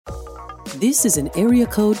This is an Area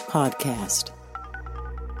Code Podcast.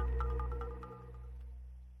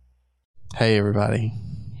 Hey, everybody.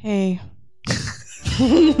 Hey.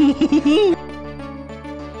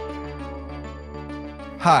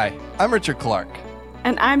 Hi, I'm Richard Clark.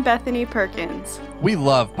 And I'm Bethany Perkins. We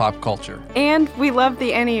love pop culture. And we love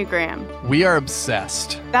the Enneagram. We are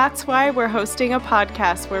obsessed. That's why we're hosting a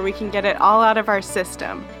podcast where we can get it all out of our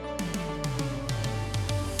system.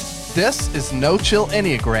 This is No Chill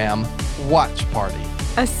Enneagram Watch Party.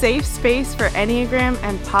 A safe space for Enneagram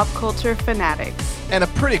and pop culture fanatics. And a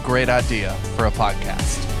pretty great idea for a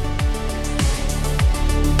podcast.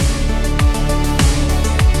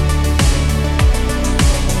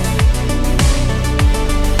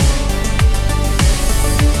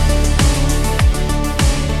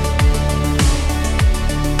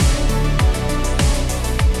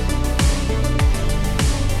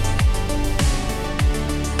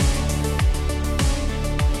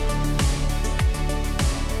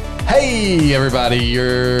 Hey, everybody,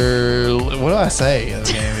 what do I say at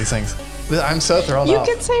the beginning of these things? I'm so thrown You off.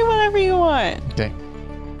 can say whatever you want. Okay.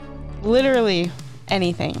 Literally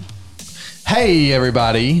anything. Hey,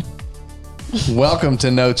 everybody. Welcome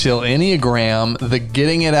to No Chill Enneagram, the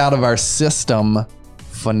Getting It Out of Our System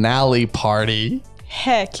finale party.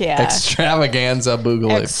 Heck yeah. Extravaganza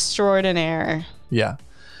Boogaloo. Extraordinaire. Yeah.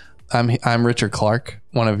 I'm Richard Clark,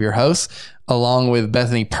 one of your hosts, along with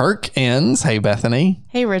Bethany Perkins. Hey, Bethany.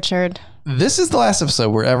 Hey, Richard. This is the last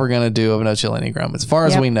episode we're ever going to do of No Chill Enneagram, as far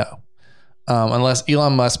as we know. Unless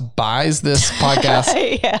Elon Musk buys this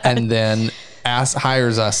podcast and then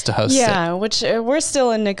hires us to host it. Yeah, which we're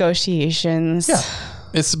still in negotiations. Yeah.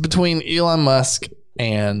 It's between Elon Musk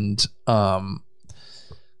and, I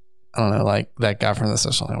don't know, like that guy from the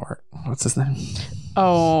social network. What's his name?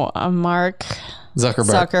 Oh, Mark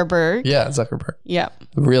Zuckerberg. Yeah, Zuckerberg. Yep.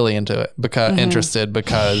 Really into it interested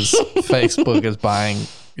because Facebook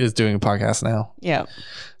is doing a podcast now. Yep.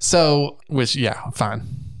 So, fine.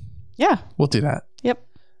 Yeah. We'll do that. Yep.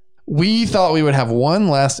 We thought we would have one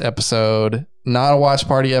last episode, not a watch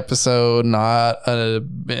party episode, not a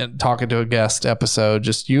talking to a guest episode,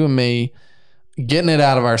 just you and me getting it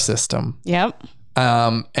out of our system. Yep.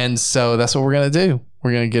 And so that's what we're going to do.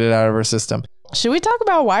 We're going to get it out of our system. Should we talk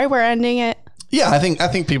about why we're ending it? Yeah, I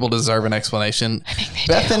think people deserve an explanation. I think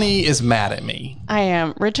they Bethany is mad at me. I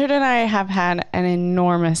am. Richard and I have had an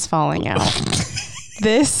enormous falling out.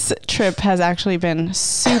 This trip has actually been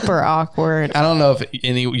super awkward. I don't know if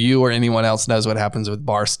you or anyone else knows what happens with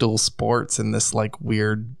Barstool Sports and this like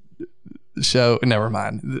weird show. Never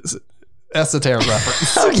mind. This esoteric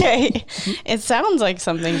reference. Okay. It sounds like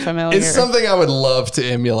something familiar. It's something I would love to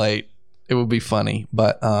emulate. It would be funny,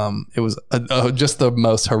 but it was just the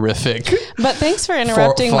most horrific. But thanks for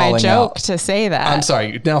interrupting my joke to say that. I'm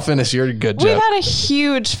sorry. Now finish your good joke. We've had a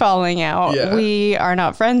huge falling out. Yeah. We are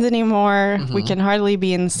not friends anymore. Mm-hmm. We can hardly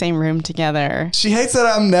be in the same room together. She hates that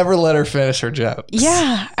I've never let her finish her jokes.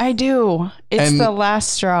 Yeah, I do. It's the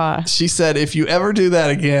last straw. She said, if you ever do that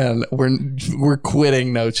again, we're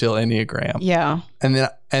quitting No Chill Enneagram. Yeah. And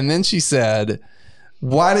then she said,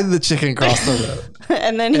 why did the chicken cross the road?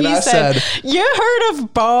 And then he said, you heard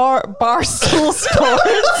of Barstool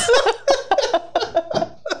Sports?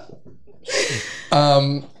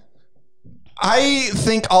 I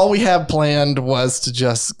think all we have planned was to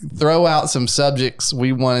just throw out some subjects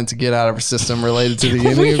we wanted to get out of our system related to the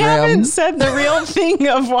Enneagram. We haven't said the real thing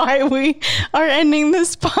of why we are ending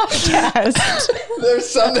this podcast. There's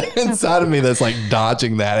something inside of me that's like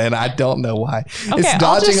dodging that, and I don't know why. Okay, it's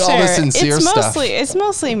dodging all the sincere stuff. It's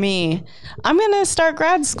mostly me. I'm going to start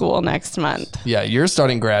grad school next month. Yeah, you're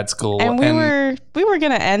starting grad school. And we were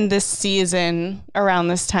going to end this season around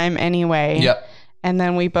this time anyway. Yep. And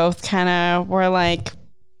then we both kind of were like,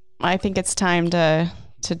 I think it's time to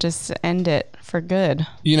just end it for good.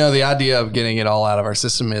 You know, the idea of getting it all out of our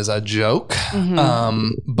system is a joke.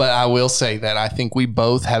 Mm-hmm. But I will say that I think we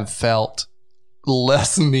both have felt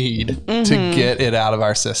less need to get it out of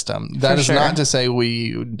our system. That is not to say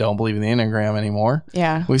we don't believe in the Enneagram anymore.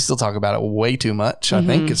 Yeah. We still talk about it way too much. I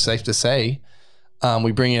think it's safe to say.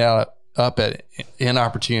 We bring it up at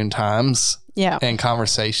inopportune times. Yeah. And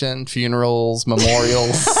conversation, funerals,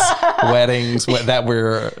 memorials, weddings that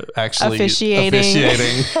we're actually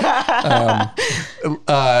officiating.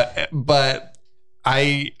 But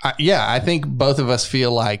I think both of us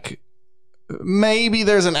feel like maybe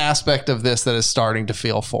there's an aspect of this that is starting to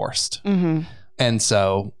feel forced. Mm-hmm. And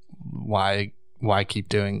so why keep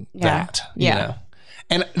doing that? Yeah. You know?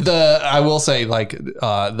 And I will say like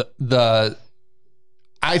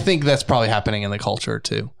I think that's probably happening in the culture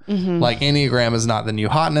too. Mm-hmm. Like Enneagram is not the new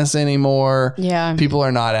hotness anymore. Yeah. People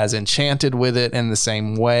are not as enchanted with it in the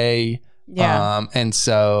same way. Yeah. And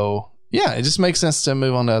so, yeah, it just makes sense to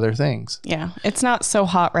move on to other things. Yeah. It's not so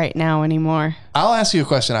hot right now anymore. I'll ask you a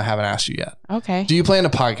question I haven't asked you yet. Okay. Do you plan to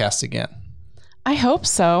podcast again? I hope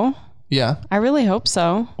so. Yeah. I really hope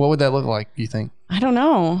so. What would that look like, you think? I don't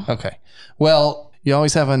know. Okay. Well, you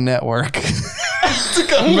always have a network to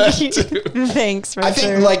come back to. Thanks, Richard. I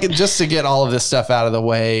think like just to get all of this stuff out of the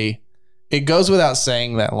way, it goes without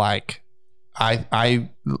saying that like I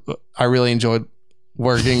really enjoyed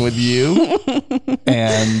working with you,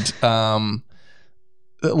 and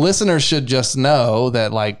listeners should just know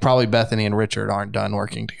that like probably Bethany and Richard aren't done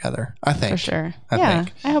working together. I think For sure. I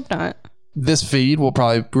think. I hope not. This feed will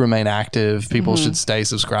probably remain active. People should stay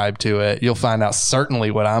subscribed to it. You'll find out certainly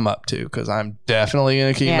what I'm up to because I'm definitely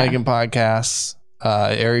going to keep making podcasts.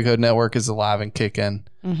 Area Code Network is alive and kicking.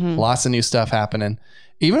 Lots of new stuff happening.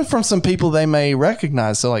 Even from some people they may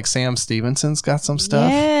recognize. So like Sam Stevenson's got some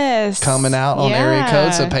stuff coming out on Area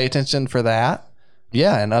Code. So pay attention for that.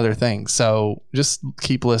 Yeah, and other things. So just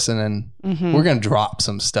keep listening. We're going to drop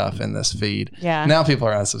some stuff in this feed. Yeah. Now people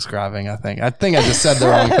are unsubscribing, I think. I think I just said the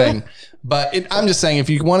wrong thing. But I'm just saying,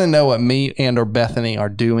 if you want to know what me and or Bethany are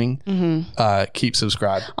doing, keep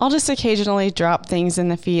subscribed. I'll just occasionally drop things in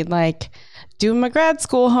the feed like doing my grad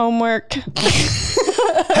school homework.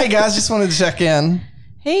 Hey guys, just wanted to check in.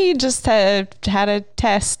 Hey, just had a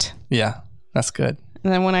test. Yeah, that's good.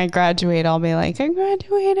 And then when I graduate, I'll be like, I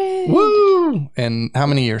graduated. Woo! And how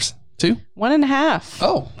many years? 2? 1.5.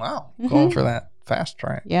 Oh, wow. Going for that fast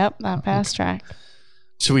track. Yep, that fast track.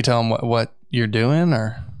 Should we tell them what you're doing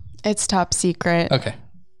or? It's top secret. Okay.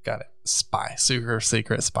 Got it. Spy. Super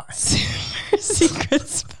secret spy. Super secret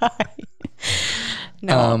spy.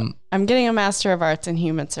 No, I'm getting a Master of Arts in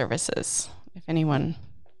Human Services, if anyone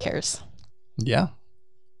cares. Yeah.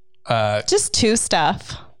 Just 2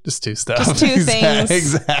 stuff. Just 2 stuff. Just 2 things.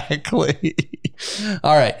 Exactly.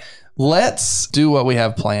 All right. Let's do what we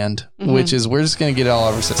have planned, which is we're just going to get it all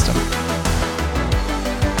over our system.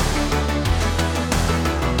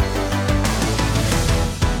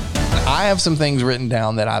 I have some things written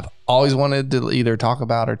down that I've always wanted to either talk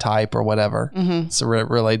about or type or whatever. So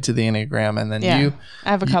related to the Enneagram. And then I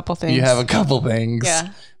have a couple things. You have a couple things. Yeah.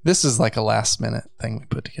 This is like a last minute thing we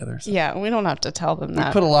put together. So. Yeah, we don't have to tell them that.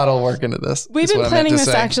 We put a lot of work into this. We've been planning this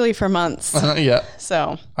actually for months. Yeah.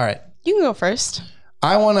 So. All right. You can go first.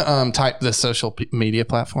 I want to type the social media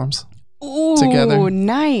platforms. Ooh, together.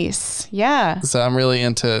 Nice. Yeah. So I'm really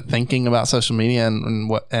into thinking about social media and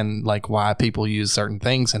what and like why people use certain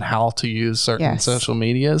things and how to use certain social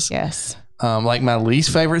medias. Yes. Like my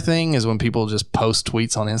least favorite thing is when people just post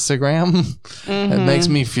tweets on Instagram. It makes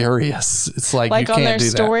me furious. It's like you can't on their do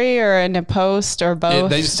story or in a post or both.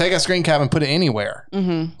 They just take a screen cap and put it anywhere.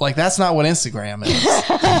 Like that's not what Instagram is.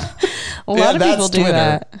 A lot of people do Twitter.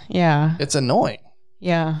 that. Yeah. It's annoying.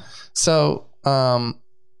 Yeah. So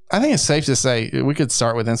I think it's safe to say we could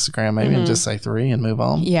start with Instagram maybe and just say 3 and move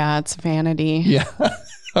on. Yeah, it's vanity. Yeah.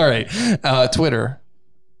 All right. Twitter.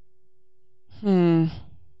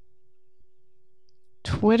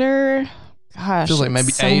 Twitter, gosh. Feels like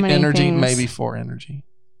maybe so 8 many energy, things. maybe 4 energy.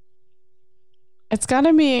 It's got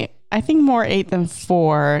to be, I think, more 8 than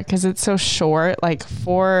 4 because it's so short. Like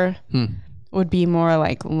 4 would be more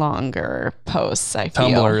like longer posts, I feel.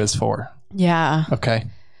 Tumblr is 4. Yeah. Okay.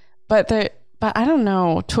 But I don't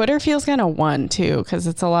know. Twitter feels kind of 1 too because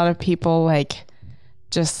it's a lot of people like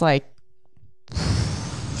just like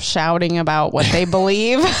shouting about what they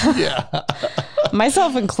believe. Yeah.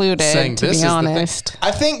 Myself included, Saying to this be is honest.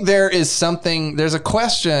 I think there's a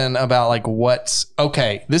question about like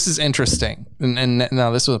okay, this is interesting. And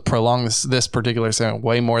now this will prolong this particular segment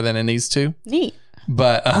way more than it needs to. Neat.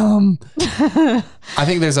 But I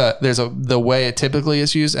think there's the way it typically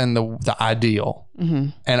is used and the ideal.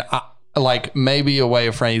 And like maybe a way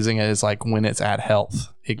of phrasing it is like when it's at health,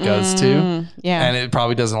 it goes to. Yeah. And it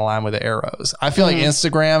probably doesn't align with the arrows. I feel like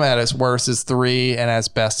Instagram at its worst is 3 and at its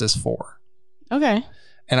best is 4. Okay.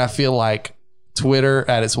 And I feel like Twitter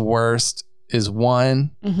at its worst is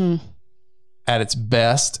 1. At its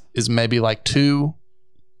best is maybe like 2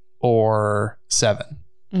 or 7.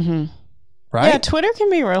 Right? Yeah, Twitter can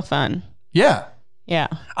be real fun. Yeah. Yeah.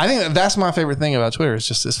 I think that's my favorite thing about Twitter. It's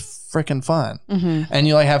just this freaking fun. And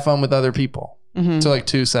you like have fun with other people. So like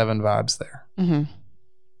 2-7 vibes there.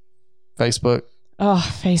 Facebook. Oh,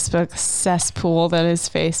 Facebook cesspool that is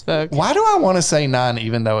Facebook. Why do I want to say 9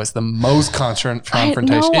 even though it's the most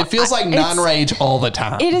confrontation? It feels like non-rage all the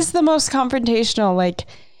time. It is the most confrontational. Like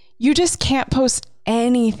you just can't post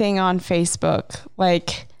anything on Facebook.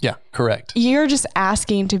 Like yeah, correct. You're just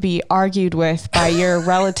asking to be argued with by your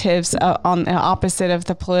relatives on the opposite of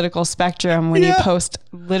the political spectrum when you post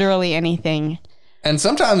literally anything And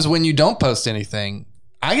sometimes when you don't post anything,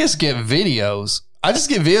 I just get videos. I just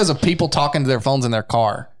get videos of people talking to their phones in their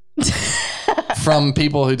car from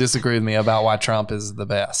people who disagree with me about why Trump is the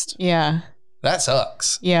best. Yeah. That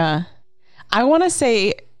sucks. Yeah. I want to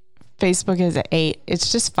say Facebook is an 8.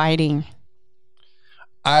 It's just fighting.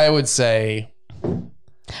 I would say,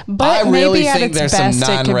 but I really maybe at think its there's some best it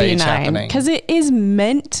could be non-rage 9 happening. because it is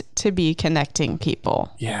meant to be connecting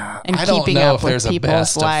people. Yeah, And I don't keeping know up if with there's a people's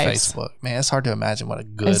best lives. of Facebook. Man, it's hard to imagine what a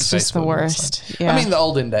good It's Facebook just the looks worst. like. Yeah. I mean, the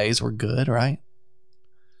olden days were good, right?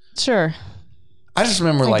 Sure. I just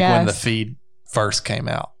remember I like when the guess. feed first came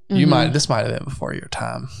out. Mhm. This might have been before your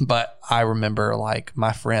time, but I remember like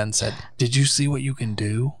my friend said, "Did you see what you can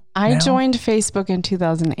do?" I now?" joined Facebook in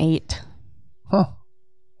 2008. Huh.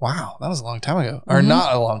 Wow, that was a long time ago. Or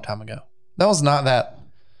not a long time ago. That was not that.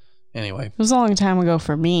 Anyway, It was a long time ago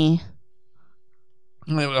for me.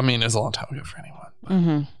 I mean, it was a long time ago for anyone.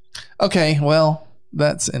 Mm-hmm. Okay, well,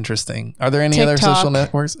 that's interesting. Are there any other TikTok. social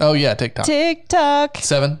networks? Oh yeah, TikTok. TikTok.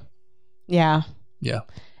 7? Yeah. Yeah.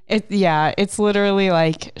 It's literally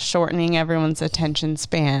like shortening everyone's attention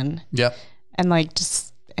span Yep. and like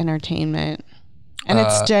just entertainment. And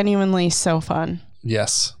it's genuinely so fun.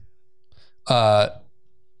 Yes.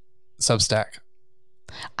 Substack.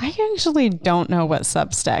 I actually don't know what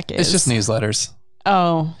Substack is. It's just newsletters.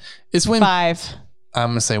 Oh, It's when 5. I'm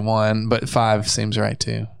gonna say 1, but 5 seems right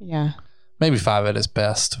too. Yeah. Maybe 5 at its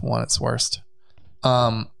best, 1 at its worst.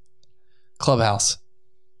 Clubhouse.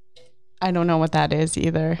 I don't know what that is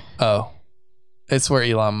either. Oh, it's where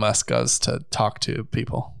Elon Musk goes to talk to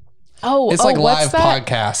people. Oh, It's like what's live that?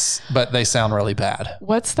 podcasts, but they sound really bad.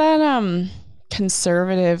 What's that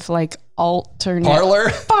conservative like alternate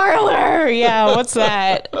Parlor. Yeah, what's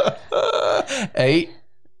that? 8.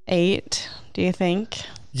 8, do you think?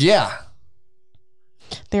 Yeah.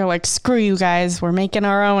 They're like, screw you guys, we're making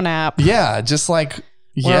our own app. Yeah. Just like,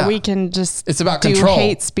 Where we can just It's about do control.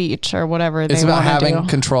 hate speech or whatever It's they about want to having do.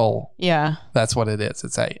 control. Yeah. That's what it is.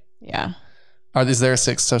 It's 8. Yeah. Is there a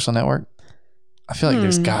 6th social network? I feel like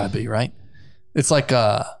there's gotta be, right? It's like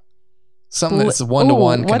something that's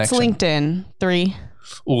one-to-one What's connection. LinkedIn? 3.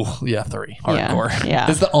 Ooh, yeah, 3. Hardcore. Yeah.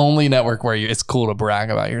 It's the only network where it's cool to brag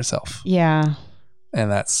about yourself. Yeah.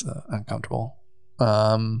 And that's uncomfortable. 3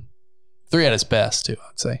 at its best too,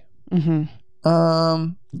 I'd say. Mm-hmm.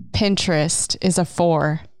 Pinterest is a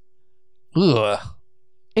 4. Ugh.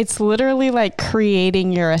 It's literally like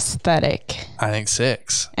creating your aesthetic I think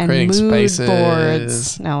 6. and Creating mood spaces.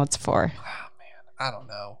 boards. No, it's 4. I don't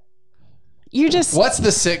know. You just What's the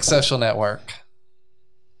 6th social network?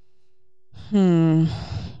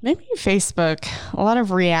 maybe Facebook. A lot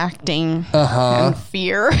of reacting Uh-huh. and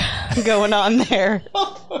fear going on there.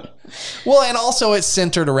 Well, and also it's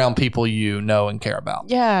centered around people you know and care about.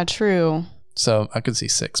 Yeah, true. So I could see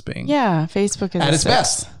 6 being Yeah, Facebook is at a its 6.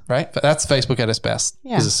 best, right? That's Facebook at its best.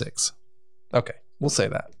 Yeah. Is a 6. Okay, we'll say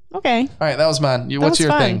that. Okay. All right, that was mine. What's was your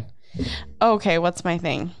fun. thing? Okay, what's my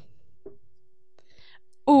thing?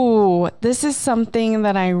 Ooh, this is something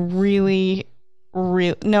that I really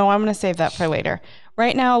no, I'm going to save that for later.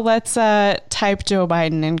 Right now, let's type Joe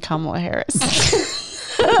Biden and Kamala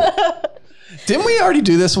Harris. Didn't we already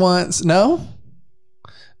do this once? No?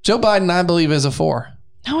 Joe Biden, I believe, is a 4.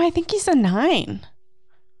 No, I think he's a 9.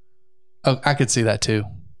 Oh, I could see that too.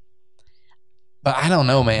 But I don't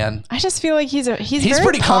know, man. I just feel like he's very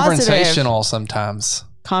pretty positive. confrontational sometimes.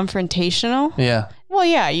 Confrontational? Yeah. Well,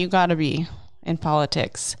 yeah, you got to be in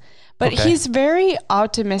politics. But Okay. he's very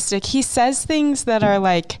optimistic. He says things that are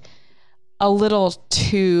like a little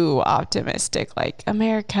too optimistic, like,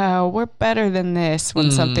 America, we're better than this when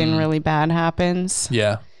something really bad happens.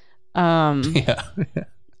 Yeah. Yeah.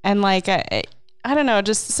 And like, I don't know,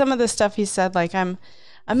 just some of the stuff he said, like, I'm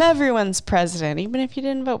everyone's president, even if you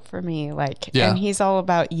didn't vote for me. Like, Yeah. and he's all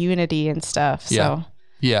about unity and stuff. Yeah. So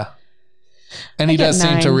Yeah. And he get does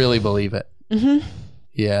seem to 9. really believe it. Mm-hmm.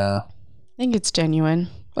 Yeah. I think it's genuine.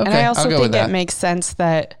 Okay, And I also I'll go think with that. it makes sense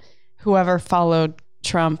that whoever followed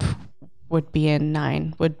Trump would be in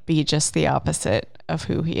 9, would be just the opposite of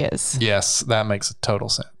who he is. Yes, that makes total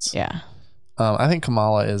sense. Yeah. I think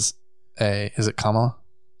Kamala is it Kamala?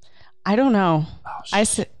 I don't know. Oh,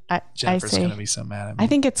 I Jennifer's say, going to be so mad at me. I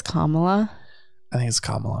think it's Kamala. I think it's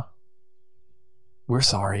Kamala. We're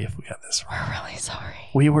sorry if we got this wrong. We're really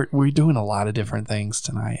sorry. We're doing a lot of different things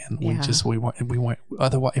tonight, and we went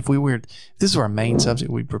otherwise. If this was our main subject,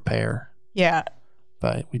 we'd prepare, Yeah.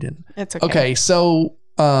 but we didn't. It's okay. Okay, so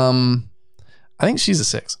I think she's a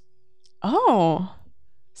 6. Oh,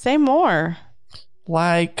 say more.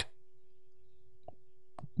 Like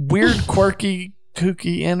weird, quirky,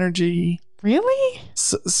 kooky energy. Really?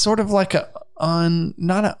 Sort of like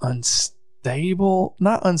not an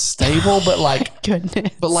not unstable, but like,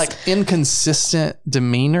 Goodness. but like inconsistent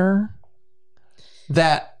demeanor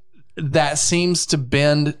that seems to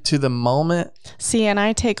bend to the moment. See, and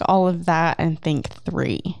I take all of that and think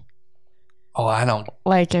 3. Oh, I don't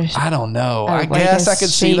know. I like guess I could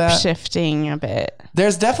see that. Shape-shifting a bit.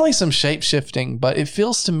 There's definitely some shape-shifting, but it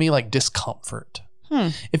feels to me like discomfort.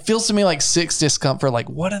 It feels to me like 6 discomfort, like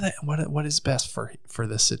what is best for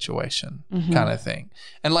this situation kind of thing.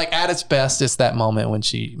 And like at its best, it's that moment when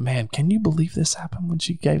can you believe this happened when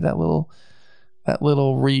she gave that little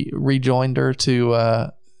rejoinder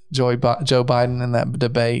to Joe Biden in that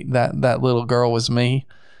debate, that little girl was me,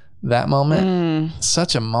 that moment,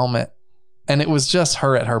 such a moment. And it was just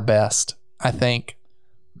her at her best, I think.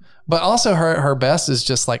 But also her at her best is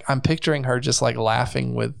just like, I'm picturing her just like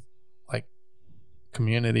laughing with like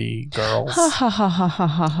community girls.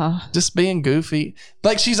 Just being goofy.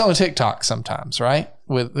 Like she's on TikTok sometimes, right?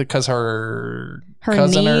 Because her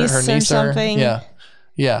cousin niece or her niece or something.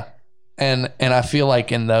 Yeah. And I feel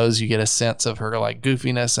like in those you get a sense of her like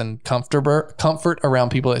goofiness and comfort around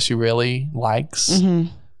people that she really likes.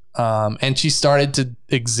 And she started to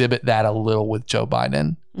exhibit that a little with Joe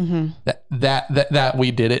Biden. That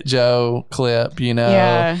we did it, Joe clip,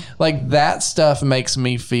 like that stuff makes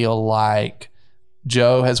me feel like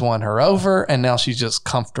Joe has won her over and now she's just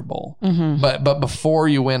comfortable. But before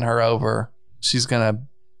you win her over, she's going to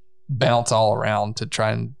bounce all around to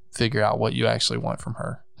try and figure out what you actually want from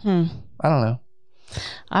her. I don't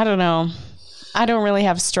know. I don't really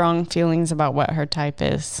have strong feelings about what her type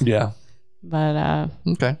is. Yeah. But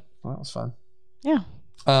okay. Well, that was fun. Yeah.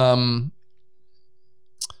 I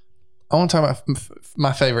want to talk about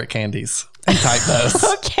my favorite candies and type those.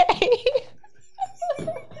 Okay.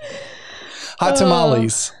 Hot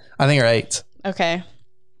tamales. I think are 8. Okay.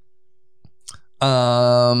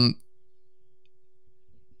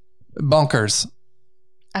 Bunkers.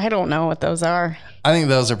 I don't know what those are. I think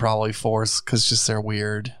those are probably 4s because just they're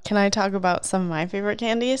weird. Can I talk about some of my favorite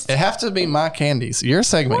candies? It have to be my candies. Your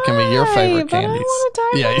segment can be your favorite but candies. I want to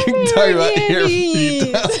talk Yeah, you can talk about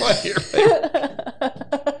your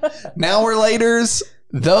favorite. Now we're laters.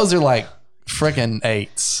 Those are like freaking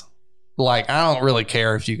 8s. Like, I don't really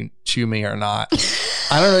care if you can chew me or not.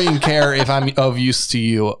 I don't even care if I'm of use to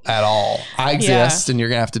you at all. I exist and you're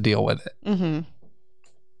going to have to deal with it.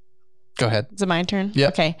 Go ahead. Is it my turn? Yeah.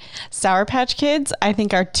 Okay. Sour Patch Kids, I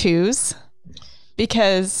think, are 2s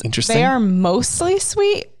because Interesting. they are mostly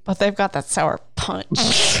sweet, but they've got that sour punch.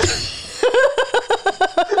 This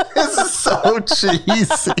is so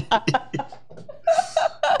cheesy.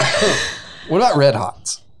 What about Red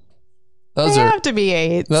Hots? Those They are have to be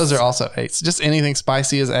 8s. Those are also 8s. Just anything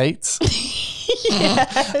spicy is 8s.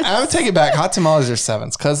 Yes. I would take it back. Hot tamales are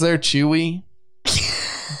 7s because they're chewy.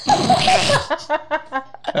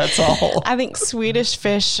 That's all. I think Swedish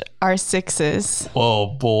Fish are 6s.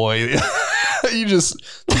 Oh boy. You just,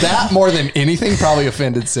 that more than anything probably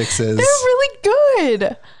offended 6s. They're really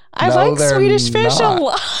good. I like Swedish Fish a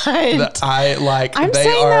lot. I'm they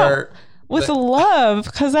saying are that with love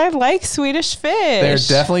because I like Swedish Fish. They're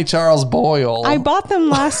definitely Charles Boyle. I bought them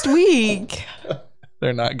last week.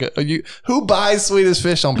 They're not good. Who buys Swedish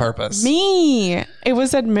Fish on purpose? Me. It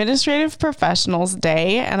was Administrative Professionals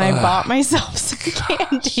Day, and I bought myself some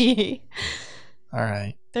candy. All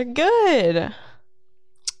right. They're good.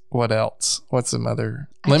 What else? What's some other?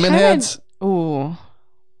 Lemon Heads? Ooh,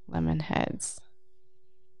 Lemon Heads.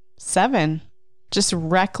 7. Just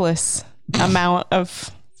reckless amount of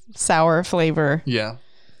sour flavor. Yeah.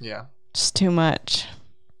 Yeah. Just too much.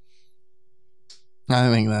 I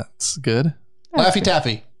think that's good. Laffy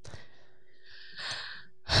Taffy.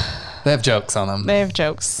 They have jokes on them. They have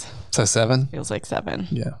jokes. So 7? Feels like 7.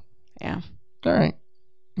 Yeah. Yeah. All right.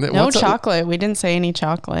 No chocolate. We didn't say any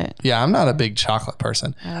chocolate. Yeah, I'm not a big chocolate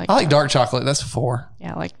person. I like dark chocolate. That's 4.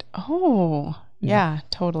 Yeah, yeah,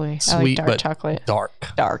 totally. Sweet, I like dark but chocolate.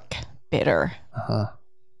 Dark. Bitter.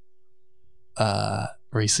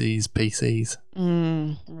 Reese's Pieces.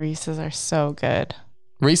 Reese's are so good.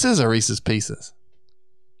 Reese's or Reese's Pieces?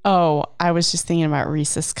 Oh, I was just thinking about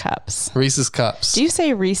Reese's Cups. Reese's Cups. Do you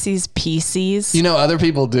say Reese's Pieces? You know, other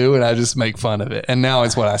people do, and I just make fun of it. And now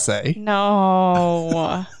it's what I say.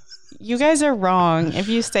 No. You guys are wrong. If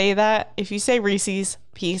you say Reese's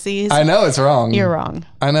Pieces, I know it's wrong. You're wrong.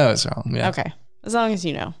 I know it's wrong. Yeah. Okay. As long as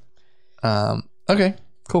you know. Okay,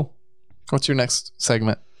 cool. What's your next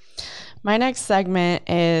segment? My next segment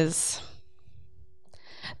is,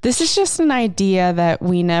 this is just an idea that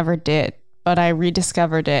we never did, but I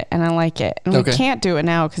rediscovered it and I like it. And we can't do it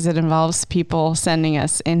now because it involves people sending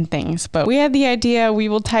us in things. But we had the idea, we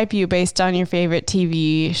will type you based on your favorite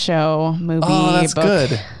TV show, movie, that's book,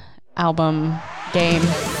 good. album game.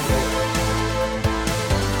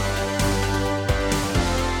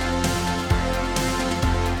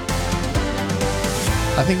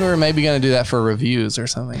 I think we were maybe going to do that for reviews or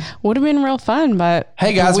something. Would have been real fun, but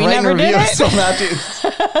hey guys, we rate and never review did us it. on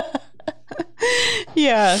iTunes.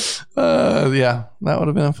 Yeah. Yeah, that would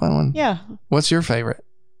have been a fun one. Yeah. What's your favorite?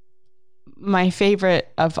 My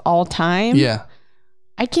favorite of all time? Yeah.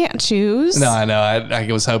 I can't choose. No, I know.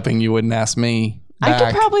 I was hoping you wouldn't ask me back.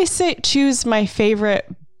 I could probably choose my favorite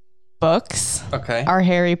books Okay. are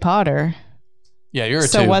Harry Potter. Yeah, you're a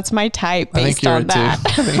So two. what's my type I think based you're on a two. that?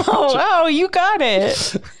 I think you're a Oh, you got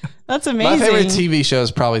it. That's amazing. My favorite TV show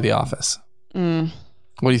is probably The Office. What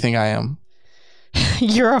do you think I am?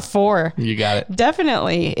 You're a 4. You got it.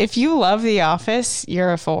 Definitely. If you love The Office,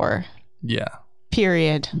 you're a 4. Yeah.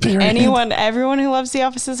 Period. Everyone who loves The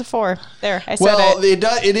Office is a 4. There, I said Well, it.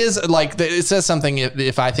 it is like it says something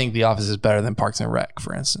if I think The Office is better than Parks and Rec,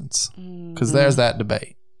 for instance, because there's that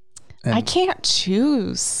debate. And I can't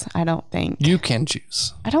choose, I don't think. you can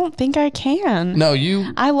choose. I don't think I can. No,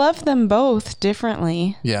 you. I love them both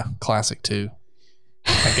differently. Yeah, classic too.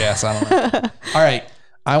 I guess I don't know. All right,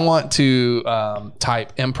 I want to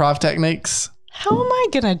type improv techniques. How am I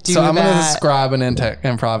going to do So that? I'm going to describe an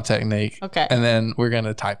improv technique. Okay. And then we're going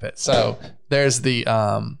to type it. So there's the,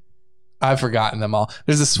 I've forgotten them all.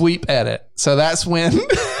 There's a sweep edit. So that's when,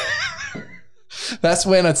 that's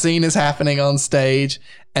when a scene is happening on stage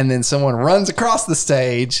and then someone runs across the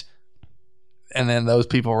stage and then those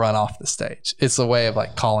people run off the stage. It's a way of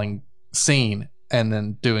like calling scene and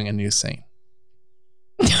then doing a new scene.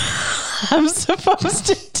 I'm supposed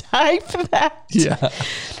to type that. Yeah.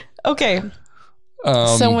 Okay.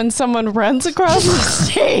 So when someone runs across the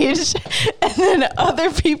stage and then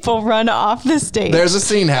other people run off the stage. There's a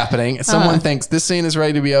scene happening. Someone thinks this scene is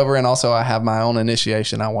ready to be over, and also I have my own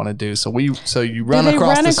initiation I want to do. So you run do they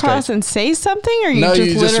across run the across stage. and say something, or No, you you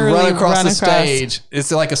just just literally run across the stage.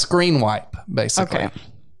 It's like a screen wipe, basically. Okay.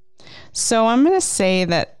 So I'm going to say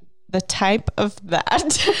that the type of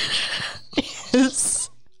that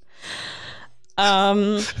is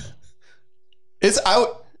It's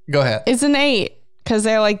out. Go ahead. is an 8. Because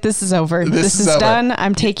they're like, this is over. This is over. done.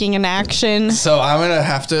 I'm taking an action. So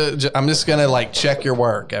I'm just gonna like check your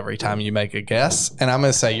work every time you make a guess, and I'm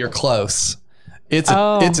gonna say you're close. It's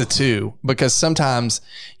a 2 because sometimes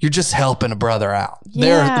you're just helping a brother out.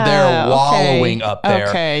 Yeah, they're wallowing up there.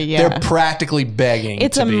 Okay, yeah. They're practically begging.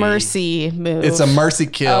 It's to a be. mercy move. It's a mercy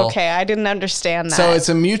kill. Okay, I didn't understand that. So it's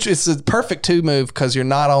a perfect 2 move because you're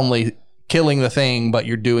not only killing the thing, but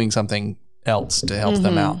you're doing something else to help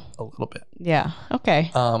them out a little bit. Yeah. Okay.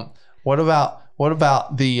 What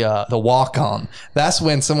about the walk on? That's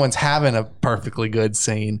when someone's having a perfectly good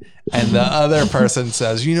scene and the other person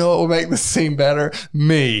says, "You know what will make this scene better?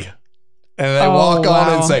 Me." And they walk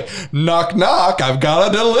on and say, "Knock, knock, I've got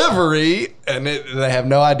a delivery." And they have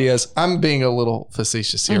no ideas. I'm being a little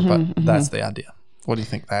facetious here, but that's the idea. What do you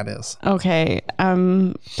think that is? Okay.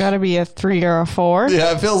 Gotta be a 3 or a 4.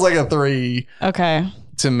 Yeah, it feels like a 3 Okay.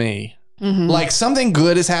 to me. Like something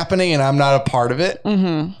good is happening and I'm not a part of it.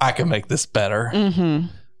 I can make this better.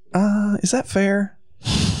 Is that fair?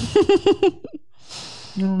 I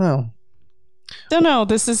don't know. Don't know.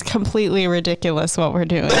 This is completely ridiculous what we're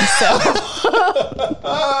doing. So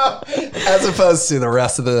As opposed to the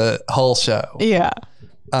rest of the whole show. yeah.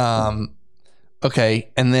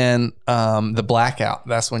 Okay. And then the blackout.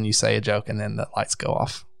 That's when you say a joke and then the lights go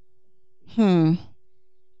off.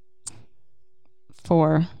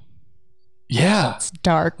 4. Yeah. It's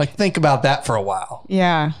dark. Like think about that for a while.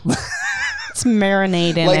 Yeah. It's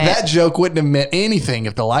marinating. Like that joke wouldn't have meant anything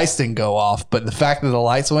if the lights didn't go off, but the fact that the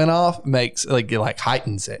lights went off makes it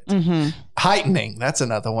heightens it. Heightening, that's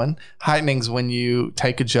another one. Heightening's when you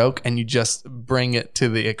take a joke and you just bring it to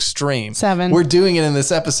the extreme. 7. We're doing it in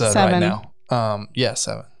this episode 7. right now. Yeah,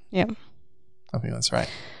 7. Yep. I think that's right.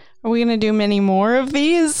 Are we gonna do many more of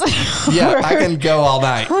these? Yeah, I can go all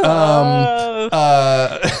night. No,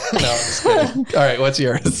 I'm just kidding. All right, what's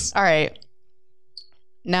yours? All right.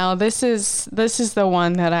 Now this is the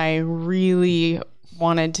one that I really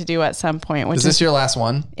wanted to do at some point. Which Is this your last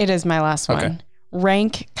one? It is my last one. Okay.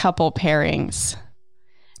 Rank couple pairings.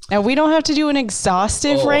 Now we don't have to do an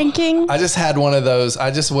exhaustive ranking. I just had one of those.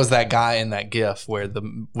 I just was that guy in that GIF where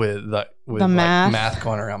with math. math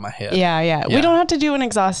going around my head. Yeah. We don't have to do an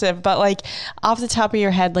exhaustive, but like off the top of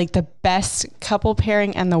your head, like the best couple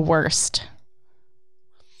pairing and the worst.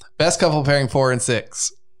 Best couple pairing 4 and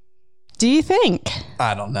 6. Do you think?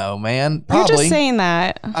 I don't know, man. You're Probably. just saying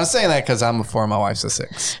that. I'm saying that because I'm a 4 and my wife's a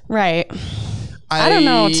 6. Right. I don't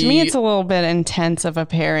know. To me, it's a little bit intense of a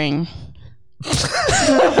pairing.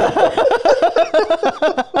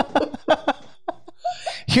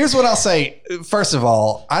 Here's what I'll say. First of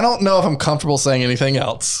all, I don't know if I'm comfortable saying anything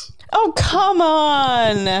else. Oh, come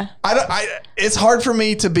on. It's hard for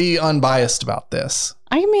me to be unbiased about this.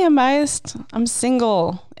 I can be unbiased. I'm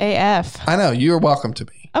single AF. I know. You're welcome to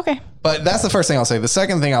be. Okay. But that's the first thing I'll say. The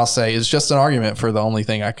second thing I'll say is just an argument for the only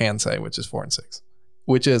thing I can say, which is 4 and 6.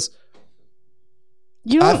 Which is,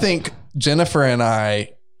 I think Jennifer and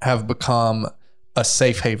I have become a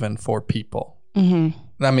safe haven for people.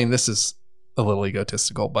 Mm-hmm. I mean, this is a little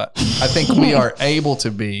egotistical, but I think we are able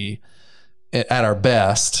to be at our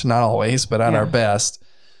best, not always, but at our best,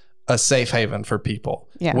 a safe haven for people.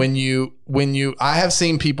 Yeah. I have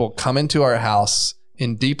seen people come into our house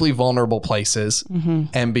in deeply vulnerable places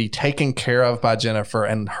and be taken care of by Jennifer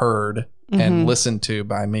and heard and listened to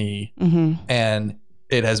by me. And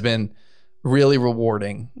it has been really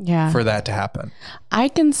rewarding for that to happen. I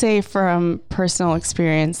can say from personal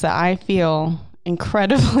experience that I feel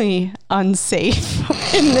incredibly unsafe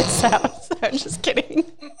in this house. I'm just kidding.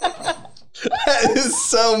 That is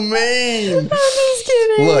so mean. I'm just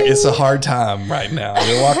kidding. Look, it's a hard time right now.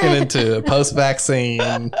 You're walking into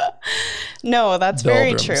post-vaccine. No, that's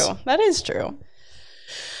very true. That is true.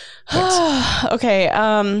 Okay.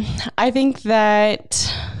 I think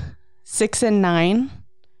that 6 and 9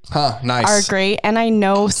 nice. are great. And I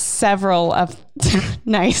know several of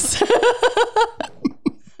nice.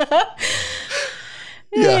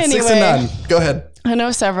 Anyway, 6 and 9. Go ahead. I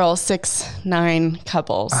know several 6-9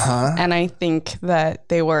 couples, and I think that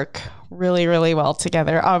they work really, really well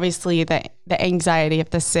together. Obviously, the anxiety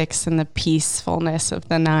of the 6 and the peacefulness of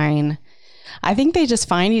the 9. I think they just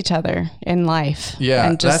find each other in life. Yeah,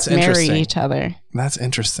 and just that's marry each other. That's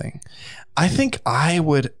interesting. I think I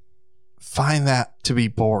would find that to be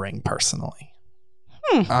boring personally.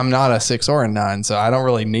 I'm not a 6 or a 9, so I don't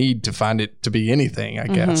really need to find it to be anything, I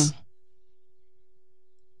guess.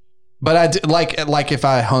 But I do, like if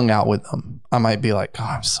I hung out with them, I might be like, oh,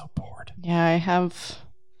 I'm so bored. Yeah, I have.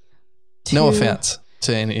 No offense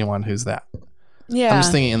to anyone who's that. Yeah. I'm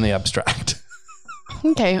just thinking in the abstract.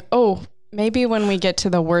 Okay. Oh, maybe when we get to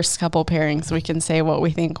the worst couple pairings, we can say what we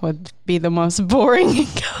think would be the most boring.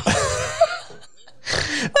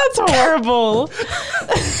 That's horrible.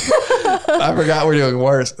 I forgot we're doing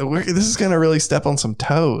worse. This is going to really step on some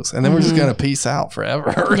toes, and then we're just going to peace out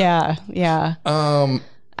forever. Yeah.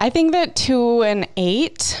 I think that 2 and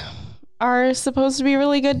 8 are supposed to be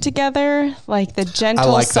really good together. Like the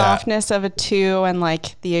gentle softness of a 2 and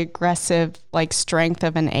like the aggressive like strength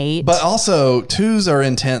of an 8. But also 2s are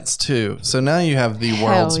intense too. So now you have the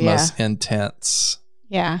world's most intense.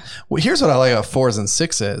 Yeah. Well, here's what I like about 4s and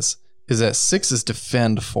 6s is that 6s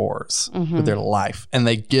defend 4s with their life, and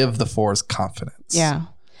they give the 4s confidence. Yeah.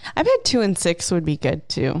 I bet 2 and 6 would be good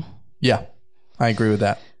too. Yeah, I agree with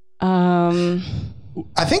that.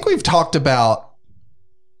 I think we've talked about,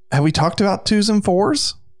 have we talked about 2s and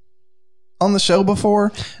 4s on the show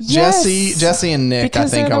before? Yes, Jesse and Nick,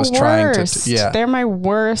 because I think I was trying to, They're my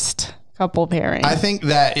worst couple pairing. I think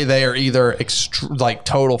that they are either like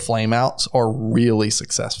total flameouts or really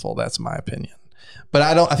successful. That's my opinion. But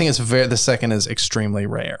I think it's the second is extremely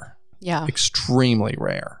rare. Yeah. Extremely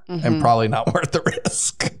rare and probably not worth the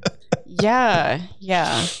risk. Yeah.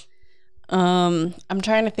 I'm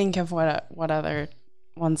trying to think of what other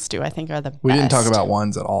ones do I think are the best. We didn't talk about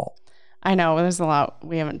 1s at all. I know. There's a lot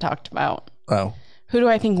we haven't talked about. Oh. Who do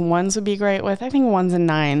I think 1s would be great with? I think 1s and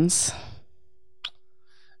 9s.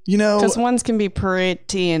 You know. Because 1s can be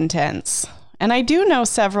pretty intense. And I do know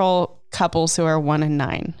several couples who are 1 and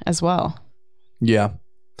 9 as well. Yeah.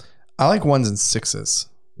 I like 1s and 6s.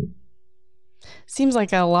 Seems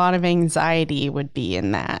like a lot of anxiety would be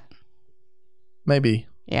in that. Maybe.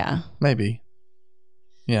 Yeah. Maybe.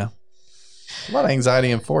 Yeah. A lot of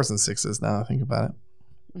anxiety in 4s and 6s now I think about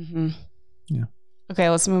it. Yeah. Okay,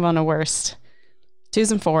 let's move on to worst.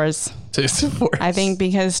 2s and 4s. 2s and 4s. I think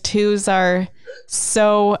because 2s are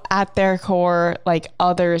so at their core like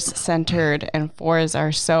others centered, and 4s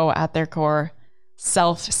are so at their core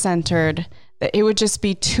self-centered, that it would just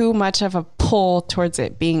be too much of a pull towards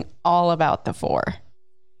it being all about the 4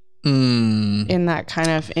 in that kind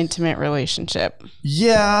of intimate relationship.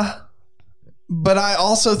 Yeah. But I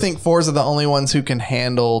also think 4s are the only ones who can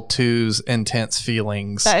handle 2's intense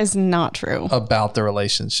feelings. That is not true. About the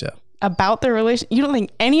relationship. About the relation. You don't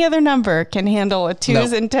think any other number can handle a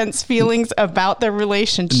 2's intense feelings about the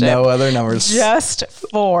relationship? No other numbers. Just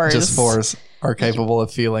 4s. Just 4s are capable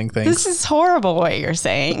of feeling things. This is horrible what you're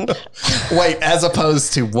saying. Wait, as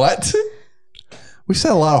opposed to what? We've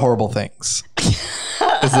said a lot of horrible things.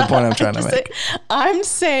 Is the point I'm trying to make. I'm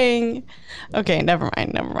saying, okay, never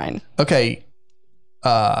mind. Okay.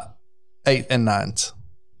 8 and 9s.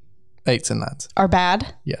 8s and 9s are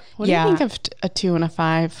bad. Yeah. What do you think of a 2 and a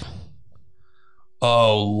 5?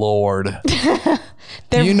 Oh Lord.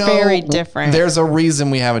 They're very different. There's a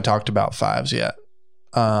reason we haven't talked about 5s yet.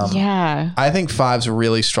 Yeah. I think 5s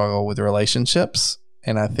really struggle with relationships,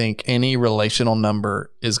 and I think any relational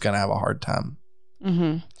number is going to have a hard time.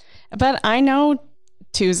 Mm-hmm. But I know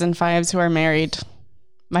 2s and 5s who are married.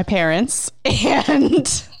 My parents,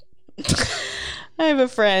 and I have a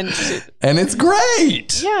friend. And it's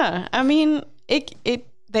great. Yeah. I mean,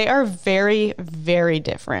 they are very, very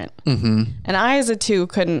different. Mm-hmm. And I, as a 2,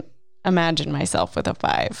 couldn't imagine myself with a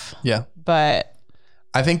 5. Yeah. But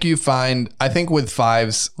I think with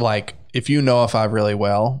 5s, like if you know a 5 really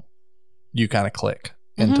well, you kind of click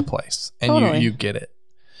into place and totally. you get it.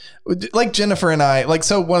 Like Jennifer and I, like,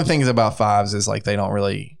 so one of the things about 5s is like, they don't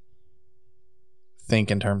really think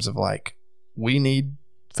in terms of like, we need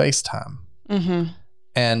FaceTime. Mm-hmm.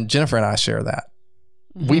 And Jennifer and I share that.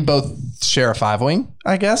 We both share a 5-wing,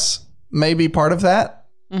 I guess. Maybe part of that.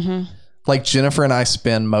 Mm-hmm. Like Jennifer and I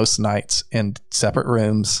spend most nights in separate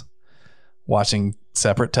rooms watching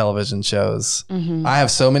separate television shows. Mm-hmm. I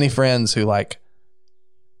have so many friends who like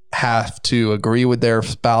have to agree with their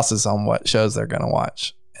spouses on what shows they're going to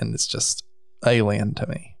watch. And it's just alien to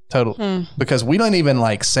me. Totally. Because we don't even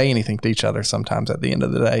like say anything to each other sometimes at the end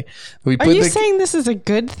of the day. Are you saying this is a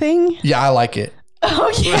good thing? Yeah, I like it.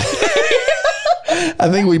 Okay. I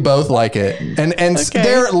think we both like it. And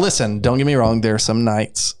okay. Listen, don't get me wrong. There are some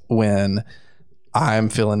nights when I'm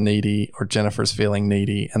feeling needy or Jennifer's feeling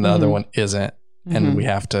needy and the other one isn't. And we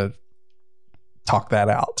have to talk that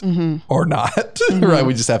out or not. Right.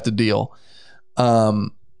 We just have to deal.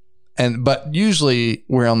 But usually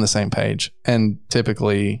we're on the same page, and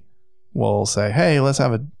typically we'll say, hey, let's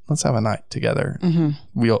have a night together.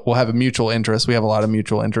 We'll have a mutual interest. We have a lot of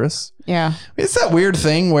mutual interests. Yeah. It's that weird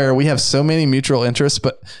thing where we have so many mutual interests,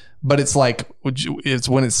 but it's like, it's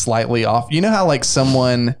when it's slightly off. You know how like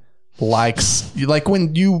someone likes, like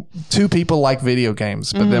when two people like video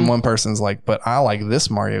games, but then one person's like, but I like this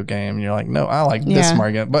Mario game. And you're like, no, I like this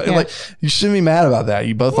Mario game. But like, you shouldn't be mad about that.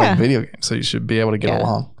 You both like video games, so you should be able to get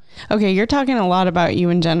along. Okay, you're talking a lot about you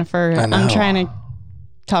and Jennifer. I'm trying to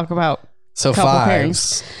talk about couple 5s.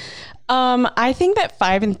 pairings. I think that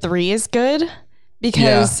 5 and 3 is good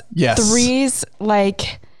because 3s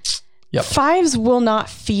like 5s will not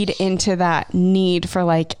feed into that need for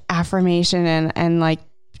like affirmation and like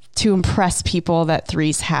to impress people that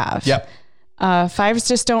 3s have. Yep. 5s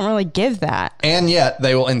just don't really give that. And yet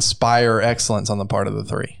they will inspire excellence on the part of the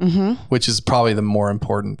 3, which is probably the more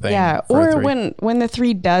important thing. Yeah. Or when the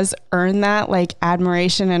 3 does earn that like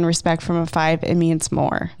admiration and respect from a 5, it means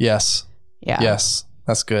more. Yes. Yeah. Yes.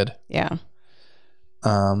 That's good. Yeah.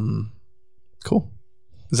 Cool.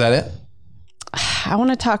 Is that it? I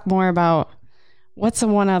want to talk more about what's the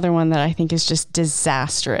one other one that I think is just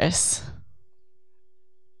disastrous.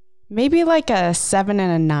 Maybe like a 7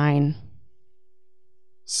 and a 9.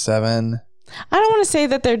 7. I don't want to say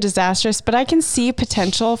that they're disastrous, but I can see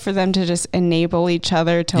potential for them to just enable each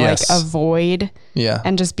other to like avoid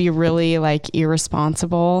and just be really like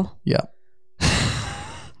irresponsible. Yeah.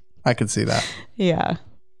 I could see that. Yeah.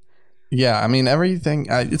 Yeah. I mean, everything,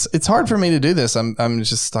 it's hard for me to do this. I'm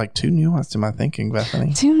just like too nuanced in my thinking,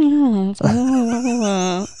 Bethany. Too nuanced.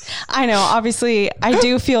 I know. Obviously, I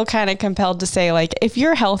do feel kind of compelled to say like, if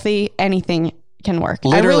you're healthy, anything can work.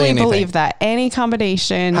 Literally I really anything. believe that. Any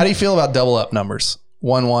combination. How do you feel about double up numbers?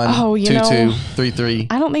 1 1, 2 2, 3 3.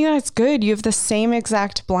 I don't think that's good. You have the same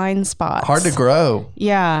exact blind spots. Hard to grow.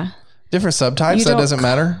 Yeah. Different subtypes, that doesn't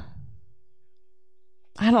matter.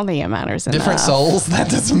 I don't think it matters enough. Different souls, that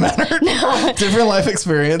doesn't matter. No. Different life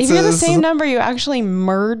experiences. If you're the same number, you actually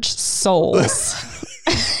merge souls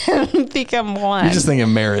and become one. You're just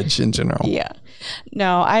thinking marriage in general. Yeah.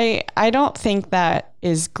 No, I don't think that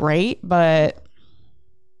is great, but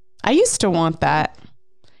I used to want that.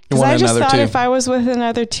 Because I just thought if I was with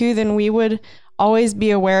another 2, then we would always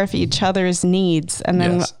be aware of each other's needs. And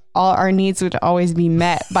then all our needs would always be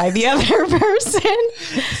met by the other person.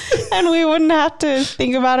 And we wouldn't have to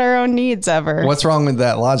think about our own needs ever. What's wrong with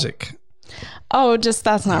that logic? Oh, just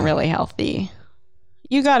that's not really healthy.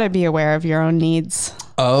 You got to be aware of your own needs.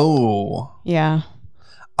 Oh. Yeah.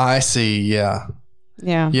 I see. Yeah.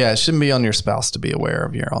 Yeah. Yeah. It shouldn't be on your spouse to be aware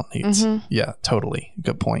of your own needs. Yeah, totally.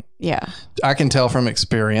 Good point. Yeah. I can tell from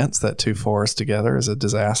experience that 2 4s together is a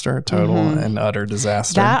disaster, total and utter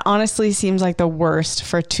disaster. That honestly seems like the worst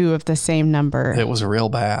for 2 of the same number. It was real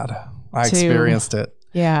bad. I experienced it.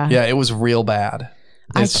 Yeah. Yeah. It was real bad.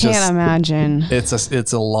 I can't imagine.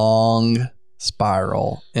 It's a long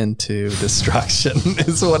spiral into destruction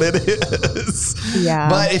is what it is. Yeah.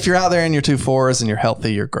 But if you're out there and you're 2 4s and you're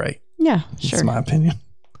healthy, you're great. Yeah, sure. That's my opinion.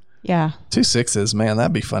 Yeah. 2 6s, man,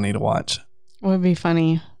 that'd be funny to watch. Would be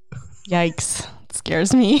funny. Yikes. It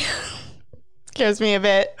scares me. Scares me a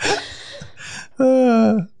bit.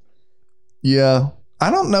 Yeah. I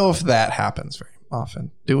don't know if that happens very often.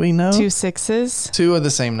 Do we know? 2 6s? 2 of the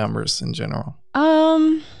same numbers in general.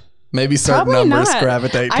 Maybe certain probably numbers not.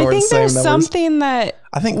 gravitate I towards think the same there's numbers. something that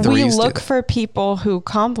I think we 3s look do. for people who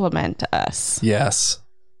compliment us Yes.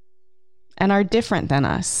 and are different than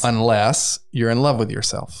us. Unless you're in love with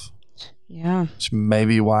yourself. Yeah. Which may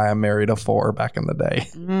be why I married a 4 back in the day.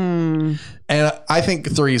 And I think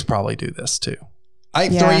 3s probably do this too.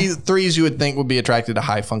 Threes you would think would be attracted to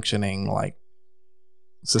high functioning, like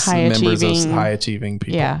members of high achieving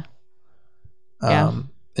people. Yeah.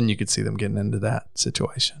 And you could see them getting into that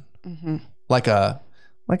situation. Like I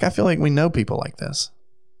feel like we know people like this.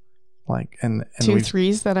 Like, and 2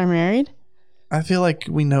 3s that are married? I feel like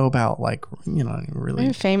we know about, like, you know, really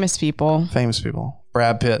Maybe famous people.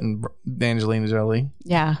 Brad Pitt and Angelina Jolie.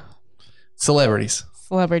 Yeah. Celebrities.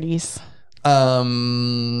 Cool.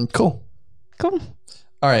 All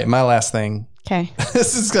right, my last thing. Okay.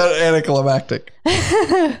 This is kind of anticlimactic.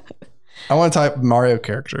 I want to type Mario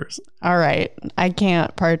characters. All right. I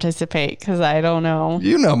can't participate because I don't know.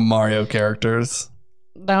 You know Mario characters.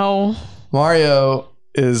 No. Mario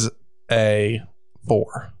is a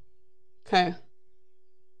 4. Okay.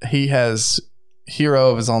 He has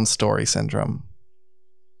hero of his own story syndrome.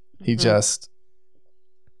 He just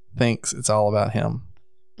thinks it's all about him.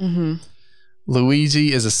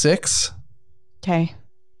 Luigi is a 6. Okay.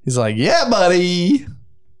 He's like, yeah, buddy.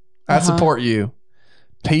 I support you.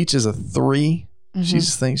 Peach is a 3. She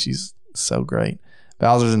just thinks she's so great.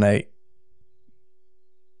 Bowser's an 8.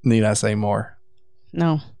 Need I say more?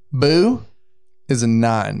 No. Boo is a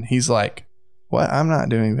 9. He's like, what? I'm not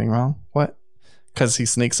doing anything wrong. What? Because he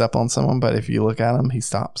sneaks up on someone, but if you look at him, he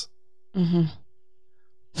stops.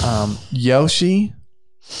 Yoshi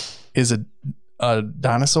is a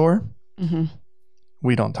dinosaur.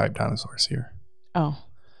 We don't type dinosaurs here. Oh.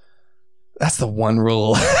 That's the one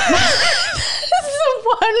rule. That's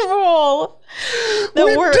the one rule that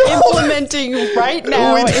we're implementing right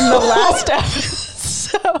now in the last episode.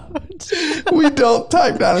 We don't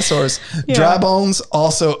type dinosaurs. Dry Bones,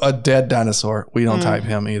 also a dead dinosaur. We don't type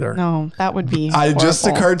him either. No, that would be It just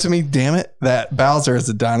occurred to me, damn it, that Bowser is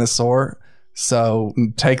a dinosaur. So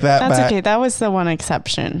take that back. That's okay. That was the one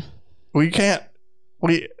exception. We can't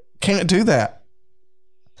do that.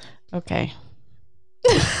 Okay.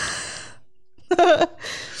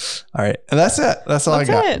 All right. And that's it. That's all I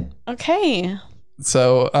got. That's it. Okay.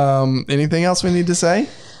 So, anything else we need to say?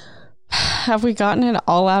 Have we gotten it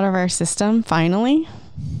all out of our system finally?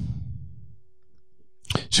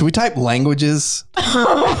 Should we type languages?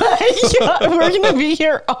 Oh my God. We're going to be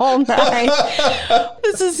here all night.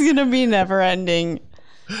 This is going to be never ending.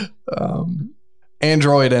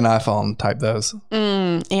 Android and iPhone, type those.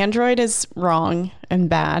 Android is wrong and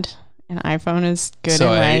bad, and iPhone is good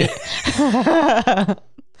and right.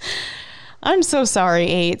 I'm so sorry,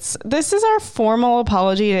 8s. This is our formal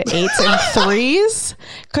apology to 8s and 3s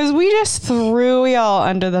because we just threw y'all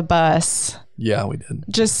under the bus. Yeah, we did.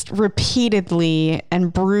 Just repeatedly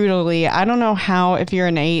and brutally. I don't know how, if you're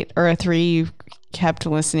an 8 or a 3, you kept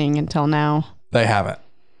listening until now. They haven't.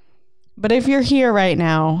 But if you're here right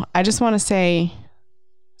now, I just want to say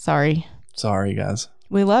sorry. Sorry, guys.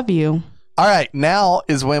 We love you. All right, now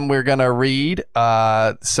is when we're going to read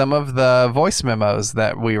some of the voice memos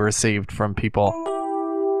that we received from people.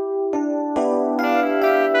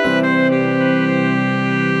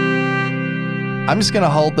 I'm just going to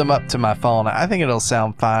hold them up to my phone. I think it'll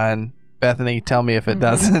sound fine. Bethany, tell me if it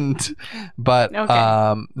doesn't. But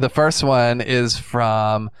Okay. The first one is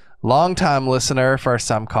from longtime listener, first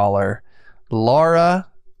time caller, Laura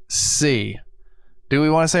C. Do we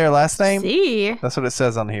want to say her last name? C. That's what it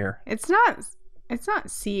says on here. It's not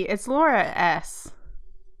C. It's Laura S.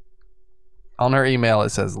 On her email,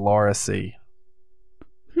 it says Laura C.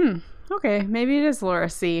 Okay, maybe it is Laura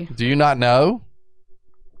C. Do you not know?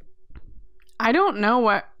 I don't know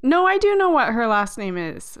what. No, I do know what her last name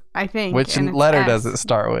is. I think. Which and it's letter S. does it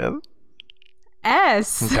start with?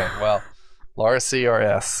 S. Okay, well, Laura C or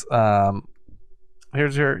S.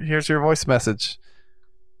 Here's your voice message.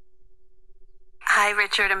 Hi,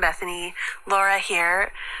 Richard and Bethany. Laura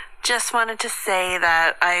here. Just wanted to say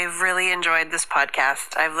that I've really enjoyed this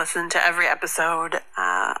podcast. I've listened to every episode,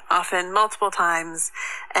 often multiple times,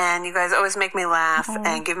 and you guys always make me laugh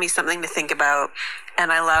and give me something to think about.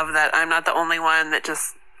 And I love that I'm not the only one that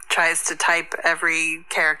just tries to type every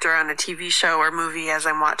character on a TV show or movie as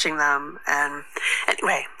I'm watching them. And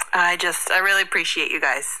anyway, I really appreciate you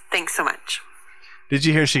guys. Thanks so much. Did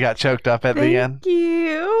you hear she got choked up at the end? Thank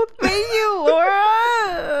you, Laura.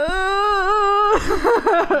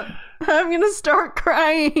 I'm going to start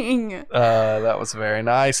crying. That was very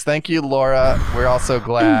nice. Thank you, Laura. We're also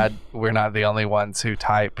glad we're not the only ones who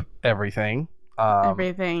type everything.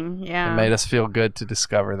 Everything, yeah. It made us feel good to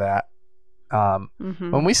discover that.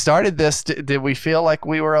 When we started this, did we feel like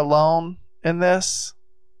we were alone in this?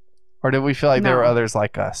 Or did we feel like there were others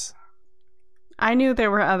like us? I knew there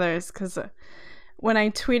were others because when I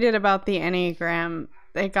tweeted about the Enneagram,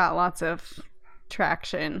 it got lots of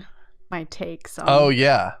traction. My takes on Oh,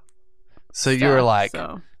 yeah. So stuff, you were like,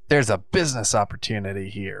 so. There's a business opportunity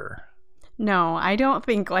here. No, I don't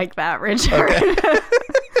think like that, Richard. Okay.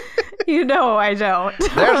 You know I don't.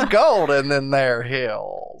 There's gold and then there are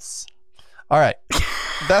hills. All right.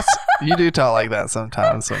 You do talk like that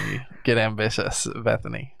sometimes when you get ambitious,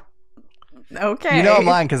 Bethany. Okay. You know I'm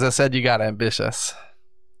lying because I said you got ambitious.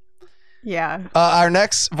 Yeah. Our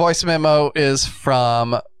next voice memo is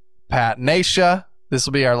from Pat Nasha. This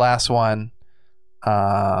will be our last one.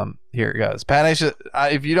 Here it goes. Pat Nasha,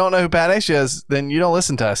 if you don't know who Pat Nasha is, then you don't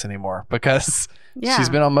listen to us anymore because she's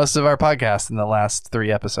been on most of our podcasts in the last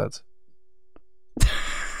 3 episodes.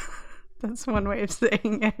 That's one way of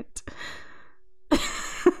saying it.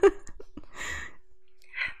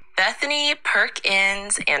 Bethany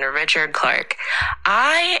Perkins and Richard Clark.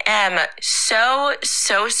 I am so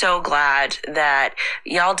glad that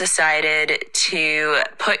y'all decided to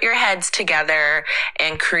put your heads together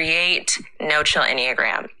and create No Chill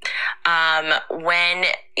Enneagram. When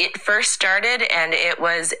it first started and it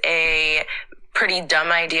was a pretty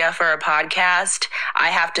dumb idea for a podcast, I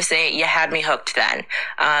have to say you had me hooked then.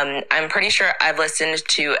 I'm pretty sure I've listened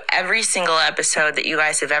to every single episode that you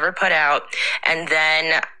guys have ever put out, and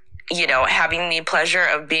then having the pleasure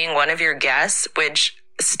of being one of your guests, which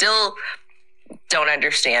still don't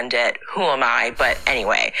understand it. Who am I? But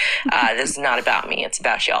anyway, this is not about me. It's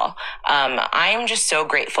about y'all. I'm just so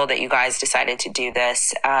grateful that you guys decided to do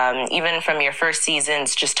this. Even from your first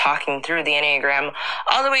seasons, just talking through the Enneagram,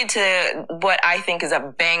 all the way to what I think is a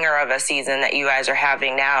banger of a season that you guys are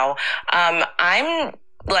having now. I'm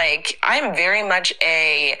very much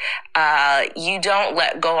you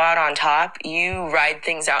don't go out on top. You ride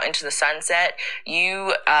things out into the sunset.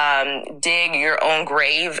 You dig your own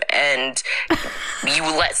grave and you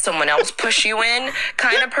let someone else push you in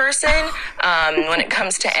kind of person. When it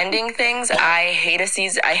comes to ending things, I hate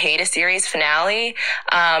a series finale.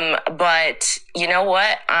 But you know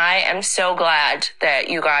what? I am so glad that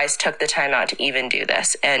you guys took the time out to even do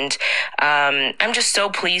this. And I'm just so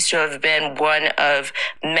pleased to have been one of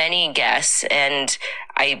many guests, and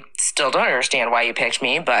I still don't understand why you picked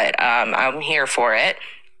me, but I'm here for it.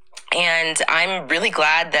 And I'm really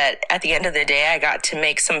glad that at the end of the day, I got to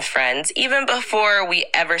make some friends, even before we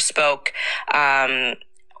ever spoke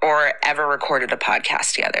or ever recorded a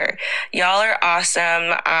podcast together. Y'all are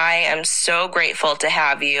awesome. I am so grateful to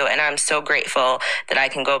have you, and I'm so grateful that I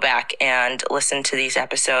can go back and listen to these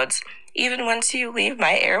episodes, even once you leave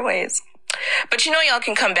my airways. But y'all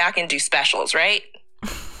can come back and do specials, right?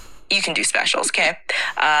 You can do specials, okay?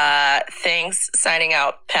 Thanks. Signing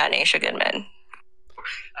out, Pat Nasha Goodman.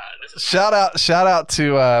 Shout out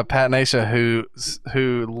to Pat Nasha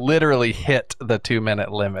who literally hit the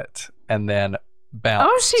 2-minute limit and then bounced.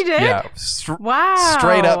 Oh, she did? Yeah. Wow.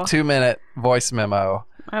 Straight up 2-minute voice memo.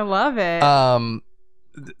 I love it.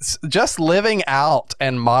 Just living out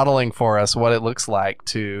and modeling for us what it looks like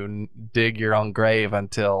to dig your own grave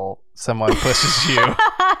until someone pushes you.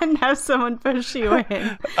 And have someone push you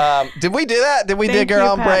in. Did we do that? Did we dig our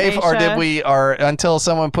own grave, or until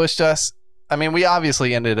someone pushed us? I mean, we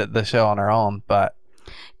obviously ended the show on our own, but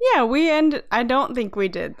yeah, I don't think we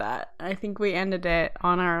did that. I think we ended it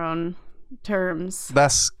on our own terms.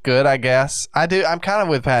 That's good, I guess. I'm kind of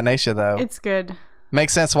with Pat Nasha though. It's good.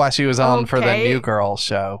 Makes sense why she was on for the New Girl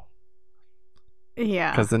show.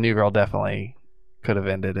 Yeah. Because the New Girl definitely could have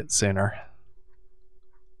ended it sooner.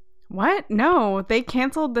 What? No, they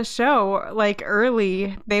canceled the show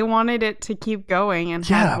early. They wanted it to keep going and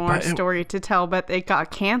have more story to tell, but it got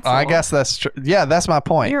canceled. I guess that's true. Yeah, that's my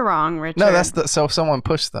point. You're wrong, Richard. No, so someone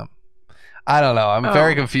pushed them. I don't know. I'm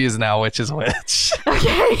very confused now which is which.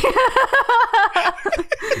 Okay.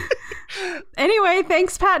 Anyway,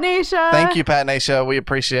 thanks, Pat Nasha. Thank you, Pat Nasha. We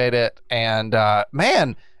appreciate it. And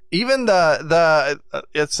man, even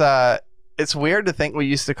it's weird to think we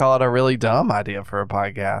used to call it a really dumb idea for a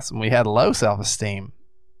podcast and we had low self-esteem.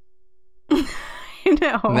 I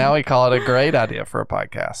know. Now we call it a great idea for a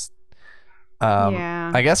podcast.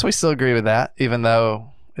 Yeah. I guess we still agree with that, even though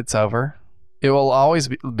it's over. It will always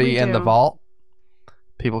be in the vault.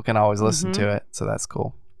 People can always listen to it, so that's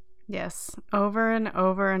cool. Yes, over and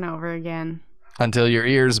over and over again. Until your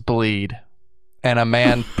ears bleed and a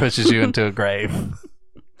man pushes you into a grave.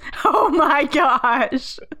 Oh my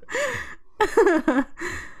gosh.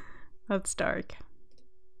 That's dark.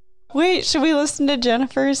 Wait, should we listen to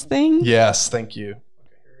Jennifer's thing? Yes, thank you.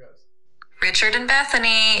 Richard and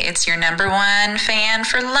Bethany, it's your number one fan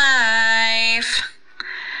for life.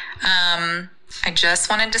 I just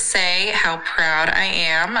wanted to say how proud I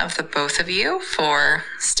am of the both of you for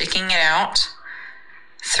sticking it out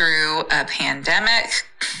through a pandemic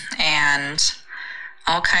and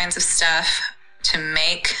all kinds of stuff to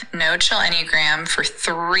make No Chill Enneagram for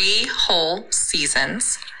 3 whole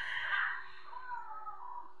seasons.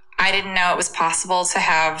 I didn't know it was possible to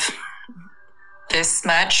have this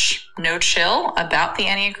much no chill about the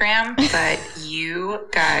Enneagram, but you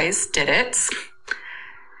guys did it.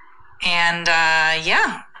 And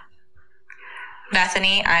yeah,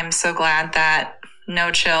 Bethany, I'm so glad that No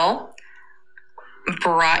Chill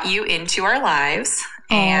brought you into our lives.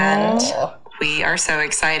 And we are so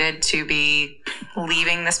excited to be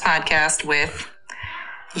leaving this podcast with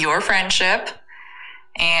your friendship.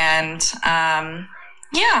 And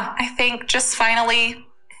yeah, I think just finally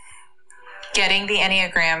getting the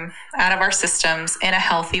Enneagram out of our systems in a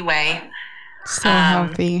healthy way. So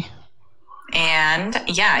healthy. And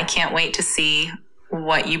yeah, I can't wait to see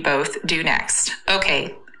what you both do next.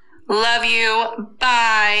 Okay. Love you.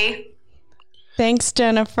 Bye. Thanks,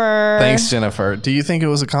 Jennifer. Thanks, Jennifer. Do you think it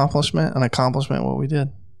was an accomplishment what we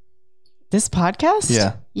did? This podcast?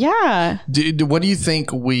 Yeah. Yeah. What do you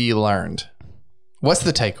think we learned? What's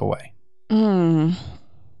the takeaway?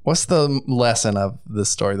 What's the lesson of the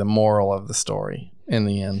story, the moral of the story in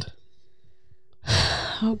the end?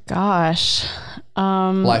 Oh, gosh.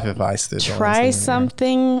 Life advice. Try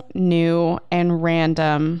something new and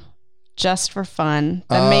random just for fun.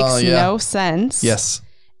 That makes no sense. Yes.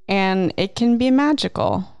 And it can be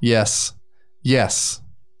magical. Yes. Yes.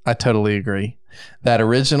 I totally agree. That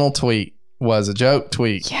original tweet was a joke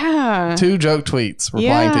tweet. Yeah. 2 joke tweets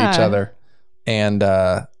replying to each other. And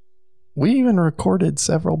we even recorded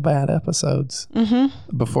several bad episodes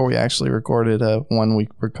before we actually recorded one we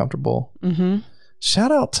were comfortable.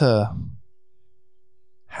 Shout out to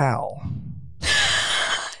Hal.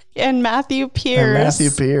 And Matthew Pierce.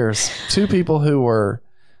 2 people who were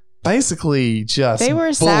basically just they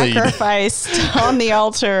were bullied. Sacrificed on the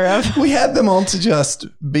altar of we had them on to just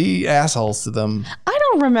be assholes to them. I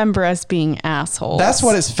don't remember us being assholes. That's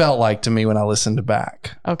what it's felt like to me when I listened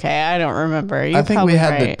back. Okay, I don't remember. I think we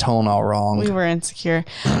had the tone all wrong. We were insecure.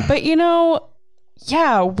 But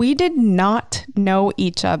yeah, we did not know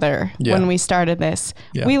each other when we started this.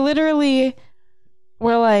 Yeah. We literally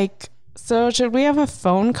were like, so should we have a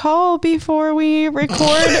phone call before we record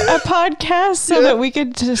a podcast so that we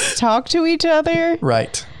could just talk to each other?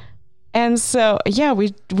 Right. And so, yeah,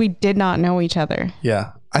 we did not know each other.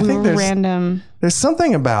 Yeah. I think there's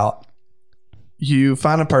something about you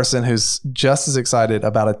find a person who's just as excited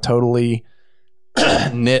about a totally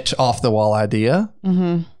niche off the wall idea.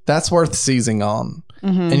 That's worth seizing on.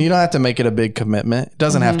 And you don't have to make it a big commitment. It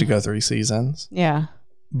doesn't have to go 3 seasons. Yeah.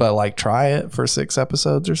 But like try it for 6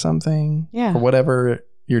 episodes or something. Yeah. Or whatever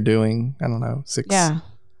you're doing. I don't know, 6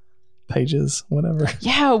 pages, whatever.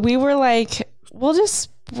 Yeah, we were like, we'll just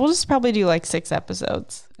probably do like 6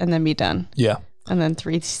 episodes and then be done. Yeah. And then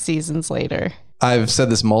 3 seasons later. I've said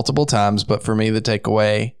this multiple times, but for me, the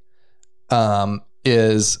takeaway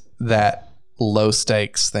is that low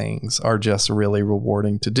stakes things are just really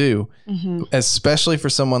rewarding to do, especially for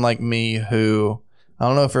someone like me who, I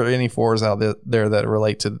don't know if there are any 4s out there that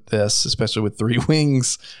relate to this, especially with 3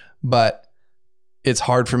 wings, but it's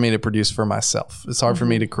hard for me to produce for myself. It's hard for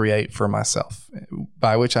me to create for myself,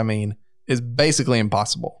 by which I mean it's basically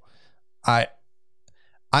impossible. I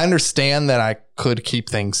understand that I could keep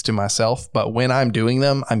things to myself, but when I'm doing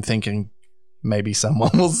them, I'm thinking maybe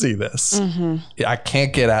someone will see this. I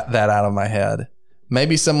can't get that out of my head.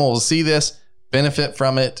 Maybe someone will see this, benefit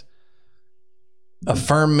from it,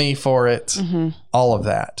 affirm me for it, all of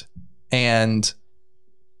that. And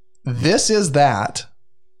this is that,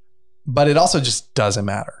 but it also just doesn't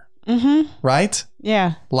matter. Right?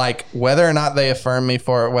 Yeah. Like whether or not they affirm me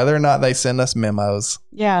for it, whether or not they send us memos.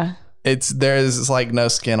 Yeah. There's like no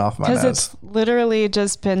skin off my nose. Because it's literally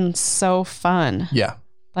just been so fun. Yeah.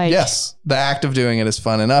 Like, yes. The act of doing it is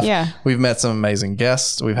fun enough. Yeah. We've met some amazing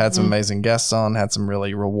guests. We've had some amazing guests on, had some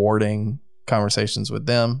really rewarding conversations with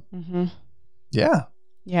them. Yeah.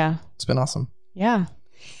 Yeah. It's been awesome. Yeah.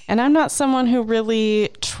 And I'm not someone who really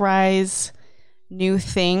tries new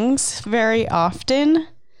things very often.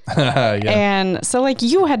 Yeah. And so like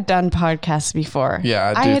you had done podcasts before.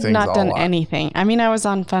 Yeah, I had things not a done lot. anything. I mean, I was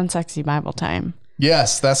on Fun Sexy Bible Time.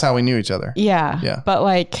 Yes, that's how we knew each other. Yeah. But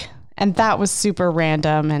like, and that was super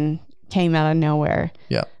random and came out of nowhere.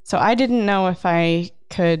 Yeah. So I didn't know if I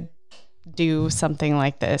could do something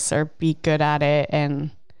like this or be good at it.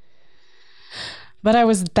 But I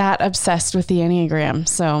was that obsessed with the Enneagram.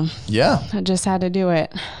 So yeah, I just had to do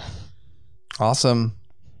it. Awesome.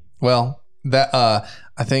 Well, that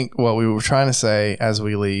I think what we were trying to say as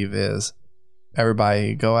we leave is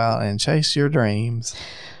everybody go out and chase your dreams.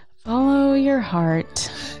 Follow your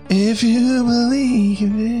heart. If you believe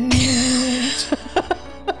it,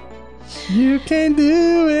 you can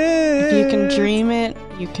do it. If you can dream it,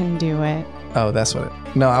 you can do it. Oh, that's what it.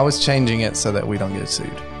 No, I was changing it so that we don't get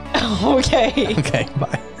sued. Okay. Okay,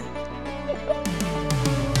 bye.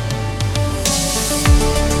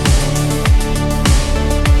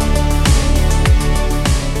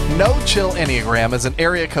 No Chill Enneagram is an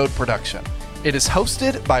Area Code production. It is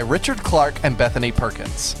hosted by Richard Clark and Bethany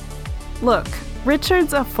Perkins. Look,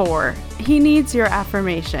 Richard's a 4. He needs your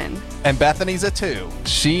affirmation. And Bethany's a 2.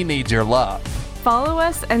 She needs your love. Follow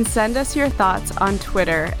us and send us your thoughts on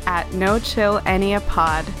Twitter at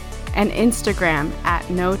NoChillEnneaPod and Instagram at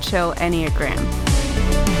NoChillEnneagram.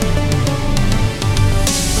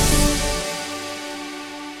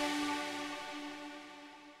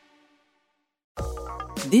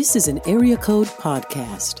 This is an Area Code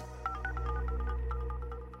Podcast.